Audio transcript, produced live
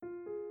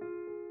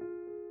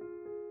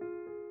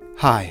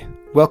Hi,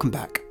 welcome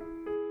back.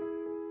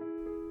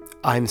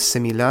 I'm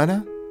Simi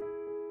Lerner,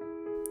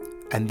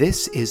 and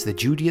this is the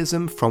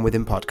Judaism From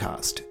Within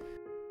podcast.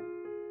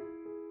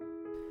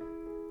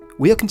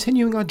 We are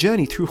continuing our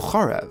journey through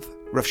Chorev,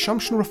 Rav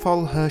Shamshon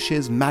Raphael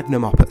Hirsch's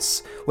magnum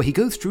opus, where he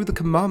goes through the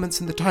commandments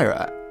in the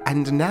Torah,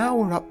 and now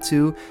we're up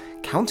to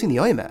counting the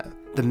Omer,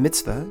 the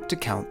mitzvah to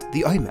count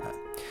the Omer.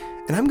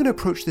 And I'm going to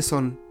approach this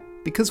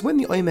because when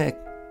the Omer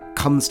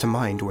comes to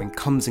mind, or when it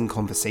comes in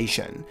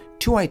conversation,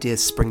 two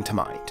ideas spring to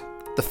mind.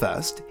 The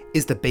first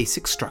is the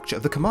basic structure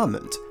of the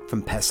commandment.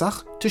 From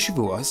Pesach to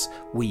Shavuos,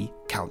 we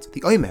count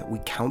the Omer, we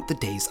count the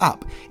days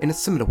up, in a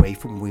similar way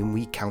from when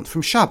we count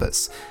from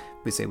Shabbos.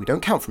 We say we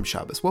don't count from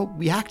Shabbos. Well,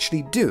 we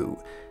actually do.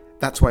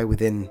 That's why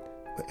in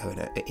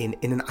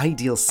an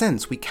ideal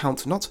sense, we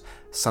count not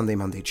Sunday,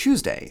 Monday,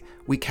 Tuesday.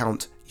 We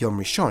count Yom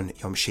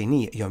Rishon, Yom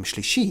Sheni, Yom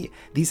Shlishi.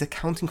 These are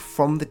counting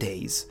from the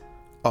days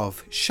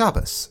of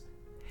Shabbos.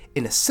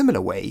 In a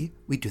similar way,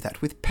 we do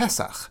that with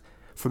Pesach.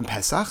 From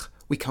Pesach,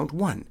 we count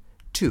 1,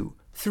 2,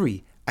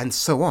 3, and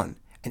so on.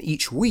 And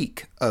each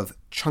week of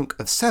chunk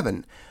of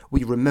 7,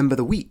 we remember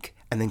the week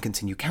and then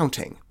continue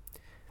counting.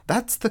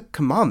 That's the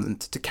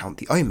commandment to count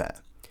the Omer.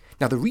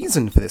 Now, the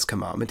reason for this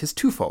commandment is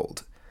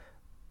twofold.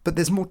 But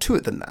there's more to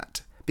it than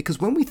that. Because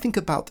when we think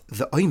about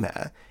the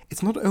Omer,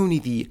 it's not only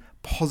the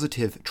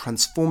positive,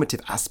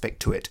 transformative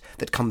aspect to it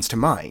that comes to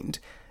mind,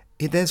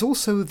 there's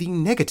also the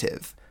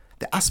negative,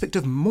 the aspect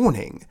of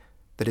mourning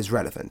that is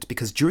relevant.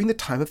 Because during the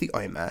time of the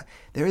Omer,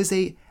 there is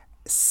a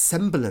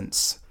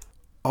semblance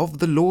of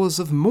the laws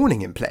of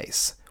mourning in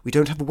place. We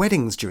don't have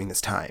weddings during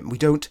this time. We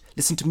don't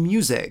listen to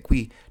music.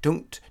 We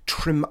don't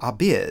trim our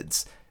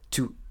beards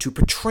to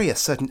portray a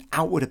certain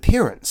outward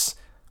appearance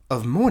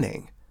of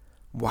mourning.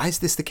 Why is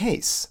this the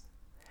case?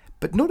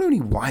 But not only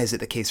why is it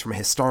the case from a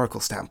historical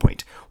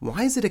standpoint,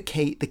 why is it the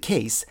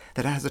case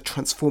that it has a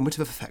transformative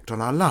effect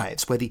on our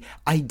lives, where the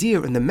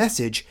idea and the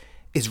message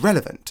is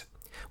relevant?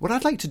 What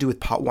I'd like to do with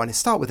part 1 is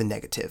start with the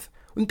negative.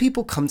 When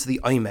people come to the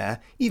Omer,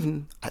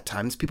 even at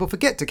times people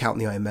forget to count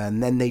the Omer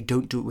and then they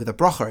don't do it with a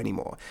bracha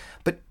anymore.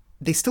 But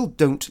they still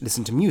don't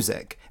listen to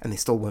music and they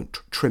still won't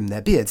trim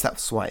their beards.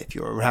 That's why if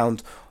you're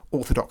around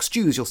Orthodox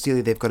Jews, you'll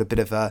see they've got a bit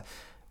of a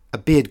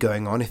beard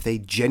going on if they,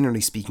 generally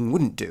speaking,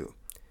 wouldn't do.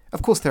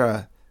 Of course, there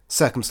are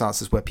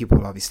circumstances where people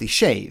will obviously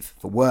shave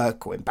for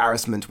work or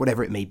embarrassment,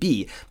 whatever it may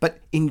be. But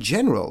in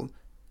general,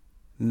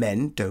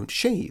 men don't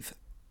shave.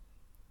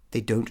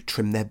 They don't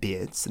trim their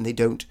beards and they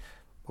don't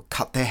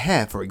cut their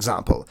hair, for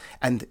example,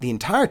 and the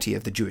entirety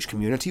of the Jewish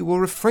community will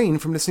refrain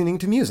from listening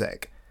to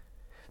music.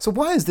 So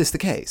why is this the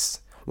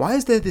case? Why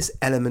is there this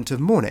element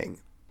of mourning?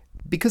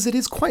 Because it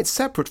is quite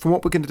separate from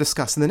what we're going to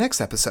discuss in the next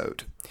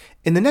episode.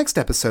 In the next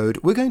episode,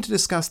 we're going to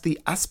discuss the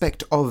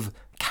aspect of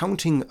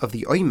counting of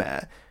the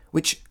Omer,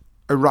 which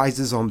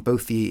arises on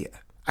both the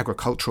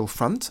agricultural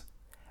front,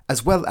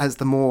 as well as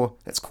the more,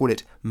 let's call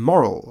it,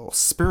 moral or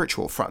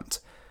spiritual front,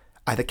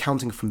 either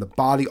counting from the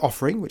barley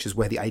offering, which is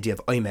where the idea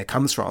of Omer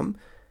comes from,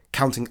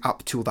 counting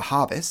up till the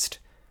harvest,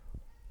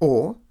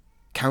 or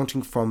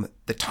counting from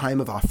the time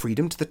of our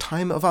freedom to the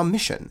time of our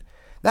mission.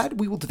 That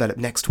we will develop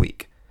next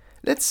week.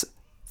 Let's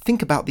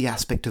think about the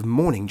aspect of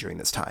mourning during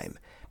this time,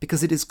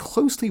 because it is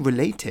closely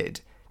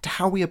related to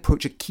how we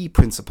approach a key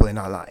principle in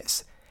our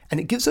lives, and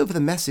it gives over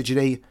the message in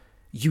a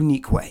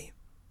unique way.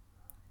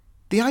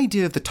 The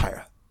idea of the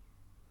Torah.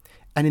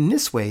 And in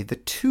this way, the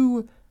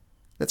two,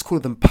 let's call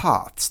them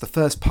paths, the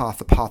first path,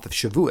 the path of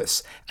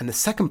Shavuos, and the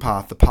second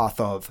path, the path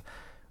of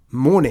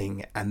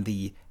mourning and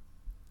the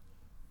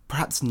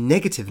perhaps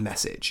negative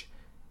message,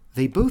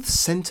 they both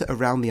center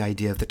around the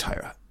idea of the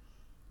Torah.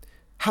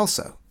 How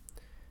so?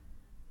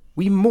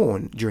 We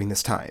mourn during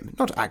this time,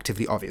 not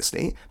actively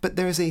obviously, but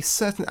there is a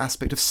certain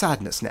aspect of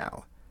sadness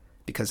now,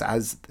 because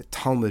as the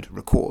Talmud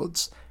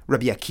records,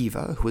 Rabbi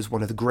Akiva, who was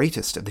one of the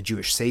greatest of the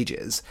Jewish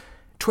sages,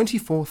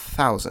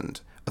 24,000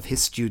 of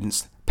his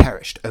students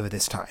perished over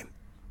this time.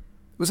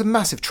 It was a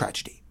massive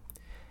tragedy.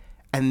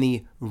 And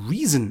the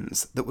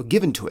reasons that were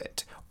given to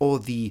it, or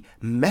the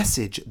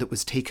message that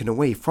was taken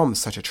away from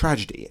such a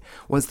tragedy,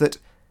 was that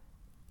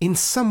in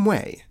some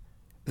way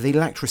they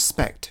lacked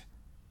respect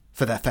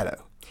for their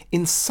fellow.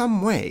 In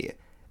some way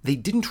they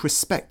didn't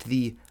respect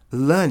the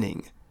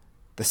learning,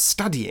 the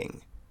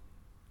studying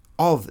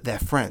of their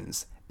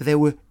friends. They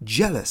were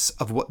jealous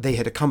of what they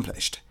had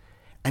accomplished.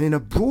 And in a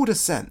broader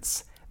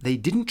sense, they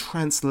didn't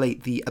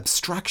translate the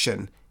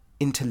abstraction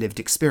into lived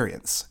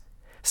experience.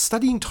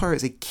 Studying Torah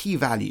is a key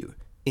value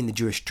in the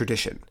Jewish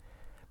tradition,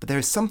 but there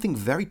is something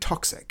very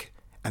toxic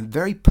and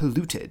very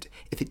polluted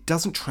if it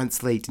doesn't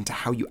translate into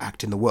how you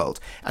act in the world.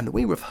 And the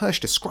way Rav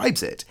Hirsch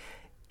describes it,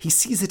 he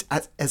sees it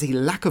as a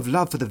lack of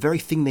love for the very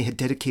thing they had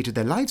dedicated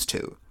their lives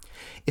to.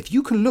 If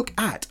you can look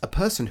at a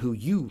person who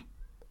you,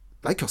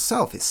 like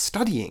yourself, is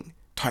studying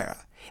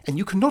Torah, and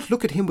you cannot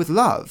look at him with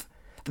love,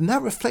 then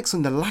that reflects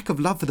on the lack of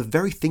love for the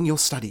very thing you're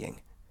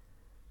studying.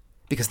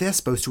 Because they're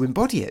supposed to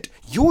embody it.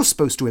 You're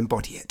supposed to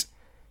embody it.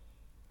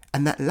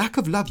 And that lack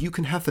of love you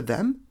can have for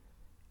them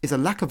is a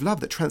lack of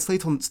love that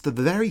translates onto the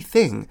very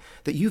thing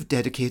that you've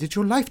dedicated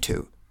your life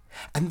to.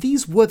 And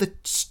these were the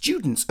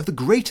students of the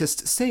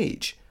greatest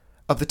sage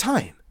of the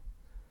time.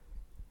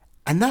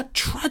 And that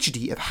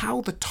tragedy of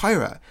how the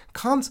Torah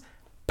can't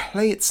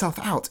play itself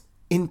out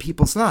in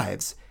people's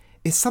lives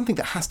is something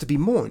that has to be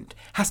mourned,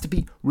 has to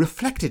be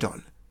reflected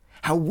on.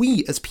 How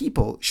we as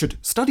people should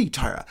study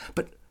Torah,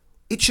 but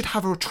it should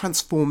have a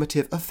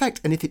transformative effect.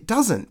 And if it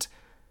doesn't,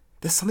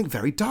 there's something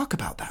very dark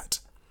about that.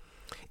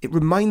 It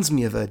reminds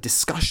me of a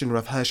discussion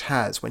Rav Hirsch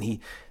has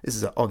when this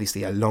is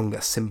obviously a longer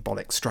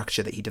symbolic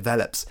structure that he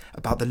develops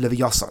about the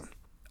Leviathan,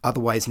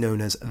 otherwise known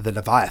as the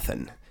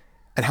Leviathan,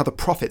 and how the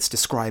prophets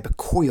describe a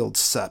coiled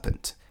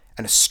serpent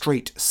and a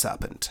straight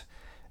serpent.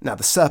 Now,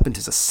 the serpent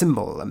is a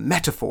symbol, a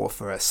metaphor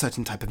for a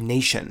certain type of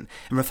nation,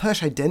 and Rav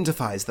Hirsch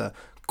identifies the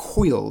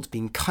coiled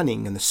being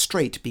cunning and the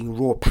straight being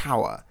raw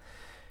power,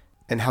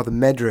 and how the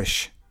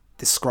Medrash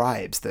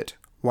describes that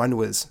one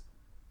was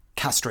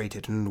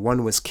castrated and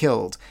one was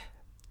killed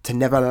to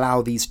never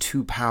allow these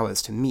two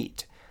powers to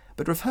meet.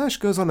 But Rav Hirsch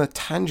goes on a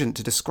tangent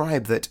to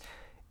describe that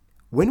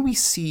when we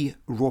see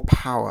raw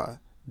power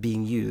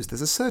being used,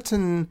 there's a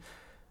certain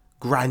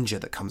grandeur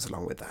that comes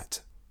along with that.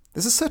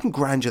 There's a certain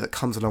grandeur that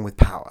comes along with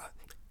power.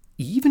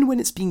 Even when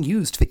it's being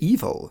used for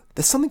evil,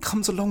 there's something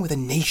comes along with a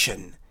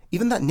nation.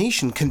 Even that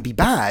nation can be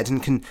bad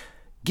and can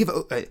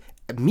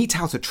mete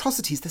out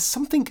atrocities. There's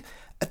something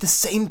at the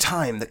same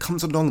time that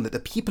comes along that the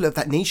people of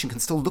that nation can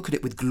still look at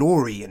it with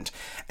glory and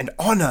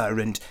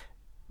honor.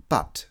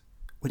 But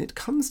when it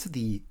comes to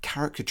the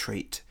character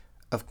trait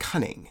of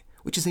cunning,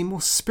 which is a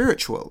more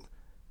spiritual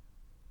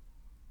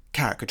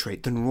character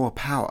trait than raw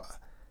power,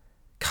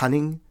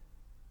 cunning,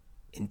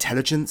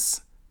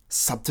 intelligence,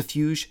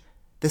 subterfuge,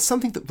 there's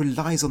something that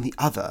relies on the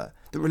other,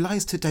 that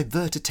relies to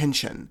divert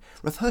attention.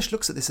 Rav Hirsch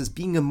looks at this as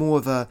being more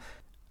of a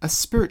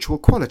spiritual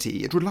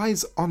quality. It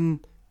relies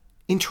on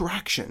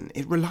interaction.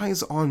 It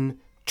relies on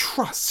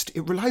trust.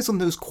 It relies on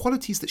those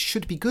qualities that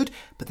should be good,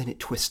 but then it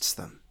twists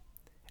them.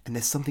 And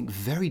there's something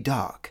very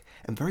dark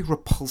and very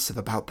repulsive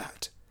about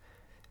that.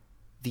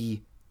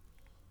 The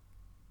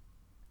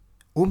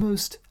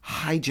almost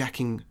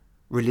hijacking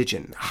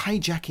religion,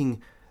 hijacking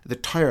the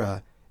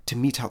Torah to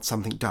mete out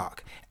something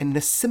dark. And in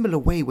a similar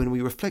way, when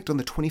we reflect on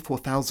the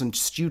 24,000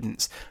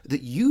 students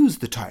that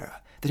used the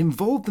Torah, that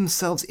involved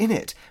themselves in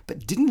it,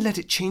 but didn't let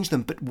it change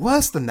them, but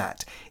worse than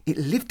that, it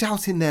lived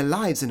out in their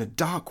lives in a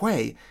dark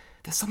way,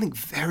 there's something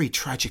very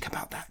tragic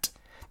about that.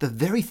 The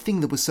very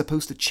thing that was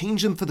supposed to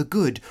change them for the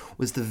good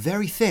was the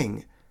very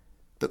thing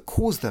that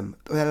caused them,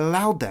 that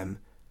allowed them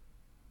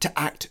to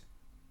act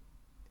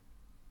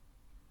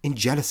in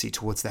jealousy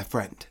towards their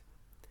friend.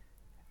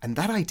 And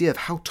that idea of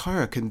how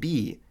Torah can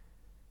be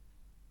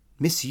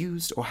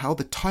misused or how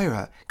the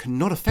Torah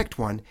cannot affect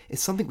one is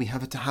something we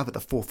have to have at the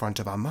forefront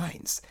of our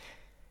minds.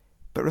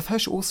 But Rav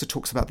Hirsch also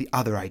talks about the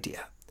other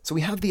idea. So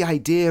we have the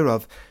idea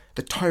of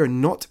the Torah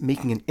not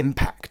making an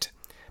impact.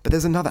 But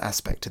there's another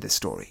aspect to this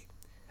story.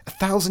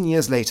 1,000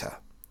 years later,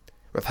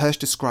 Rav Hirsch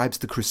describes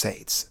the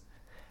Crusades.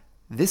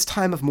 This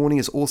time of mourning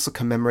is also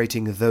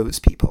commemorating those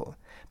people,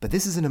 but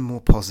this is in a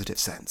more positive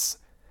sense.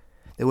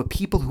 There were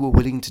people who were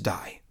willing to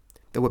die.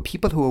 There were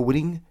people who were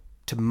willing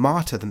to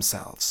martyr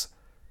themselves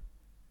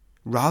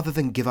rather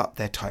than give up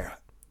their Torah,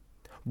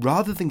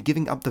 rather than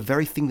giving up the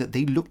very thing that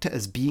they looked at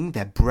as being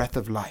their breath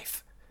of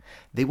life.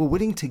 They were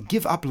willing to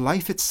give up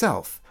life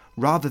itself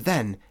rather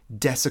than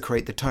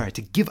desecrate the Torah,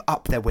 to give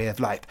up their way of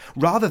life,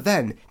 rather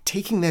than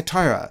taking their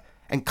Torah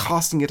and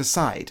casting it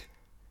aside.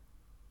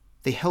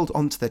 They held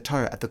on to their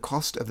Torah at the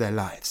cost of their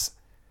lives.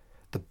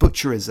 The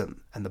butcherism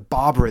and the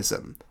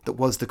barbarism that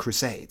was the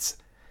Crusades.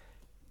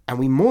 And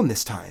we mourn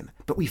this time,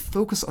 but we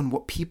focus on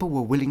what people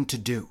were willing to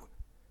do.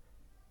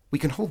 We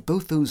can hold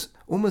both those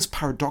almost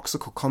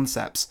paradoxical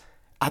concepts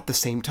at the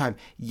same time.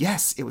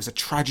 Yes, it was a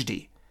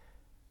tragedy,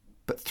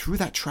 but through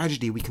that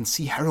tragedy we can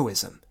see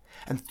heroism.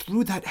 And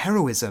through that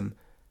heroism,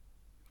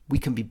 we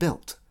can be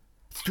built.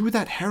 Through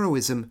that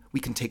heroism, we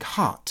can take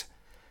heart.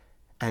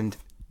 And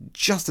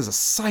just as a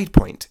side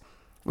point,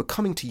 we're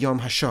coming to Yom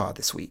HaShoah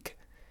this week.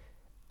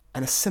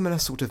 And a similar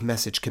sort of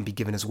message can be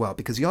given as well,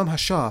 because Yom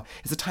HaShoah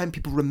is a time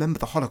people remember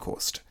the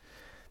Holocaust.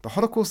 The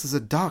Holocaust is a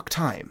dark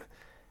time,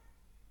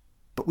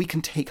 but we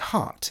can take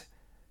heart.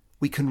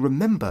 We can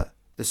remember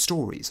the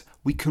stories.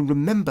 We can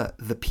remember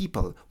the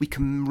people. We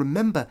can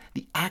remember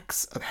the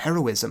acts of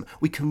heroism.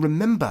 We can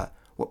remember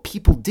what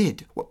people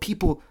did, what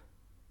people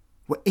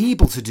were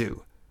able to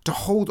do to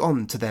hold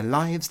on to their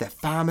lives, their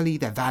family,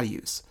 their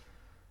values.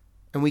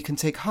 And we can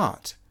take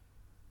heart,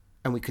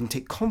 and we can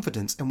take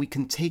confidence, and we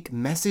can take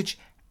message,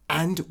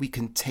 and we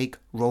can take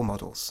role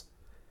models.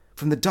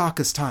 From the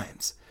darkest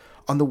times,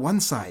 on the one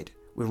side,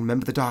 we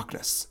remember the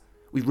darkness.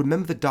 We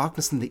remember the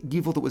darkness and the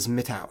evil that was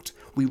met out.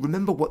 We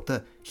remember what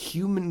the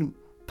human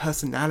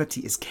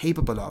personality is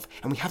capable of,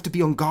 and we have to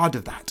be on guard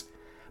of that.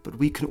 But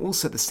we can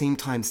also at the same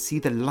time see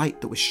the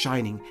light that was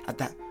shining at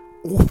that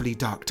awfully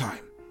dark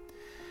time.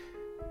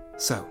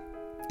 So,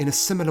 in a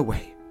similar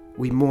way,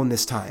 we mourn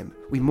this time.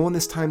 We mourn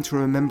this time to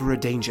remember a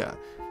danger,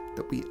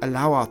 that we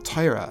allow our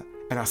Torah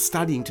and our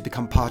studying to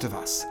become part of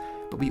us.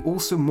 But we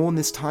also mourn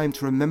this time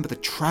to remember the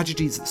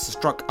tragedies that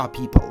struck our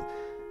people,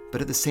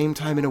 but at the same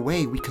time, in a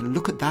way, we can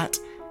look at that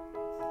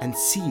and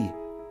see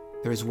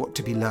there is what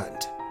to be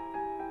learned.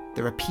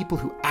 There are people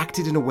who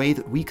acted in a way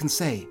that we can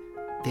say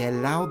they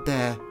allowed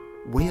their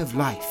way of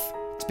life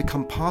to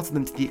become part of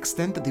them to the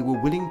extent that they were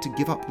willing to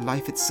give up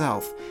life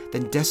itself,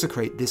 then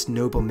desecrate this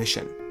noble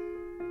mission.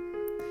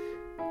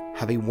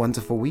 Have a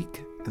wonderful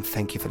week, and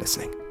thank you for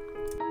listening.